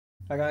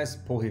Hi guys,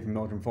 Paul here from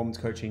Meldrum Performance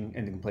Coaching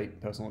and the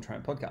Complete Personal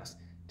Trainer Podcast.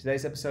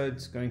 Today's episode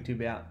is going to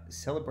be about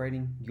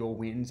celebrating your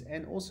wins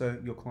and also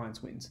your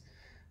clients' wins.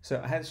 So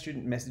I had a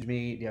student message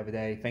me the other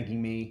day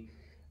thanking me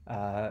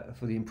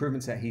for the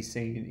improvements that he's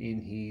seen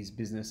in his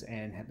business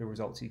and the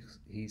results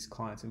his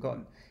clients have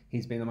gotten.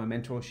 He's been on my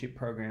mentorship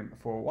program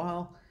for a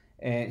while,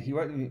 and he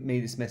wrote me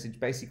this message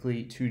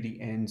basically to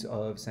the ends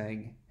of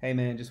saying, hey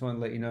man, just want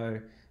to let you know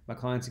my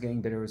clients are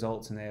getting better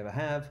results than they ever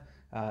have.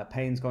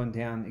 Pain's gone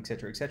down,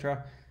 etc.,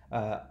 etc.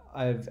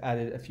 I've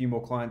added a few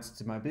more clients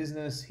to my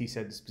business. He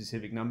said a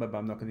specific number, but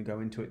I'm not going to go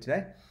into it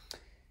today.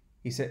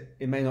 He said,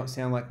 it may not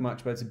sound like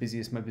much, but it's the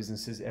busiest my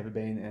business has ever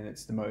been, and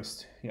it's the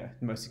most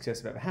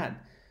success I've ever had.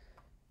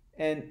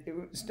 And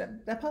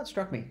that part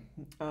struck me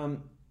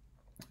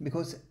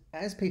because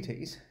as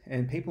PTs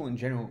and people in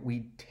general,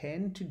 we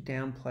tend to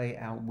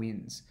downplay our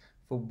wins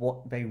for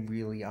what they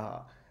really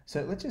are.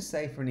 So let's just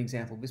say, for an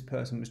example, this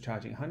person was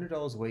charging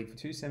 $100 a week for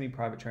 2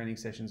 semi-private training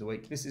sessions a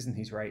week. This isn't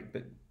his rate,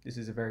 but this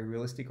is a very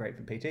realistic rate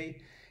for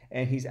PT.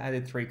 And he's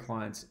added 3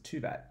 clients to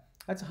that.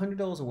 That's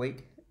 $100 a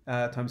week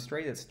times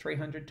 3. That's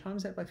 300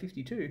 times that by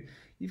 52.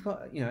 You've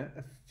got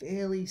a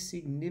fairly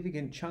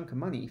significant chunk of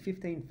money,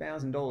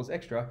 $15,000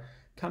 extra,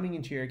 coming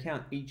into your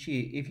account each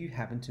year if you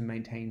happen to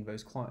maintain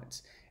those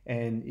clients.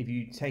 And if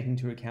you take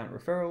into account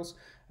referrals,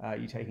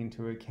 you take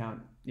into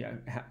account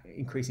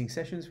increasing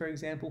sessions, for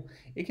example,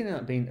 it can end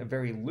up being a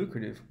very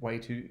lucrative way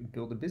to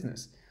build a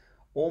business.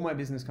 All my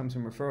business comes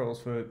from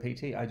referrals for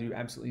PT. I do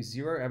absolutely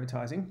zero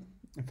advertising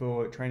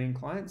for training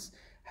clients.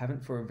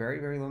 Haven't for a very,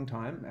 very long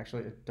time.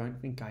 Actually, I don't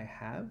think I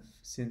have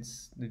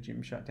since the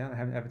gym shut down. I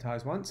haven't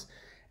advertised once.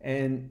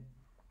 And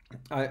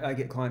I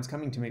get clients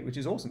coming to me, which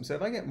is awesome. So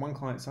if I get one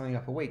client signing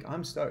up a week,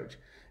 I'm stoked,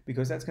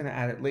 because that's going to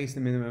add at least a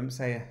minimum,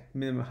 say a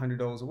minimum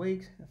 $100 a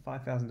week,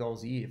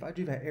 $5,000 a year. If I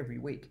do that every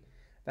week,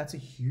 that's a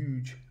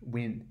huge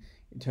win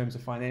in terms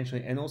of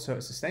financially, and also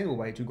a sustainable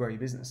way to grow your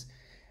business.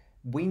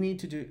 We need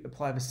to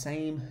apply the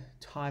same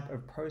type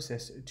of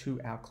process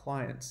to our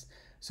clients.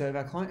 So if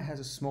our client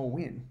has a small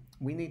win,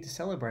 we need to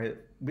celebrate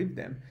it with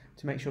them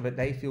to make sure that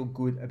they feel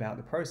good about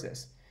the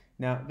process.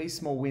 Now, these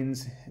small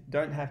wins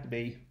don't have to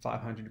be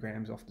 500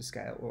 grams off the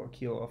scale or a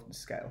kilo off the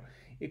scale.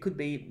 It could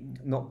be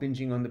not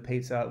binging on the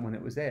pizza when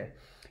it was there.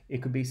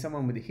 It could be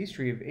someone with a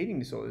history of eating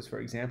disorders, for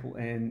example,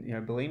 and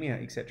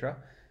bulimia, etc.,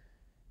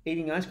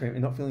 eating ice cream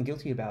and not feeling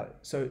guilty about it.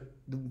 So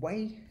the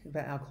way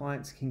that our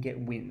clients can get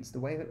wins, the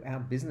way that our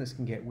business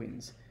can get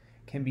wins,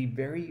 can be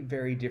very,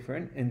 very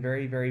different and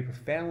very, very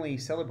profoundly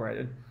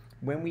celebrated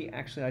when we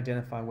actually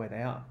identify where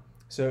they are.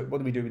 So what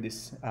do we do with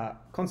this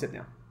concept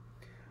now?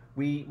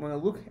 We want to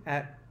look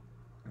at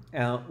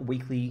our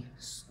weekly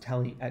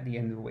tally at the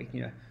end of the week.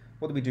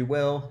 What do we do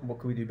well? What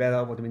could we do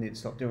better? What do we need to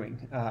stop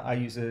doing? I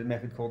use a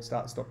method called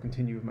start, stop,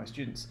 continue with my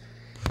students.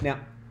 Now,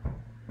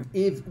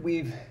 if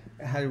we've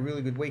had a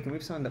really good week and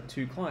we've signed up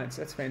 2 clients,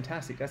 that's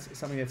fantastic. That's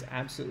something that's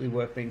absolutely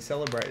worth being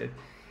celebrated.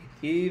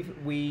 If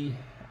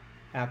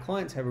our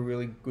clients have a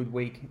really good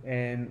week,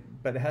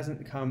 but it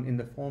hasn't come in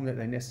the form that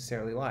they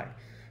necessarily like.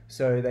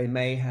 So they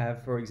may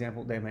have, for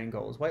example, their main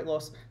goal is weight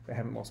loss. They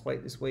haven't lost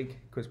weight this week,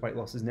 because weight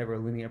loss is never a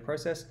linear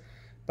process.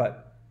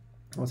 But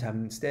what's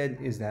happened instead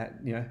is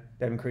that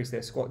they've increased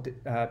their squat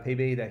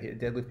PB, they hit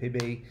a deadlift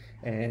PB,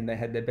 and they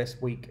had their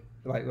best week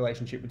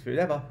relationship with food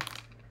ever.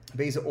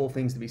 These are all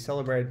things to be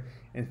celebrated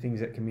and things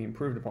that can be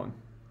improved upon.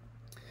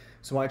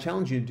 So what I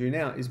challenge you to do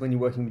now is, when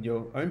you're working with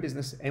your own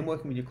business and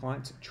working with your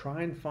clients,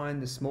 try and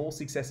find the small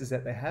successes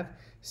that they have,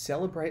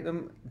 celebrate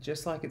them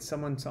just like it's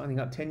someone signing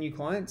up 10 new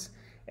clients,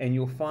 and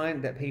you'll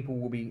find that people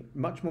will be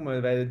much more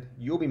motivated,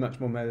 you'll be much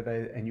more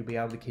motivated, and you'll be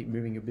able to keep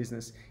moving your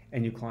business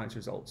and your clients'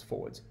 results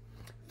forwards.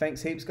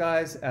 Thanks heaps,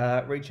 guys.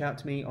 Reach out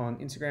to me on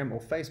Instagram or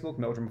Facebook,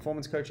 Meldrum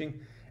Performance Coaching.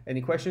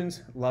 Any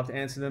questions? Love to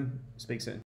answer them. Speak soon.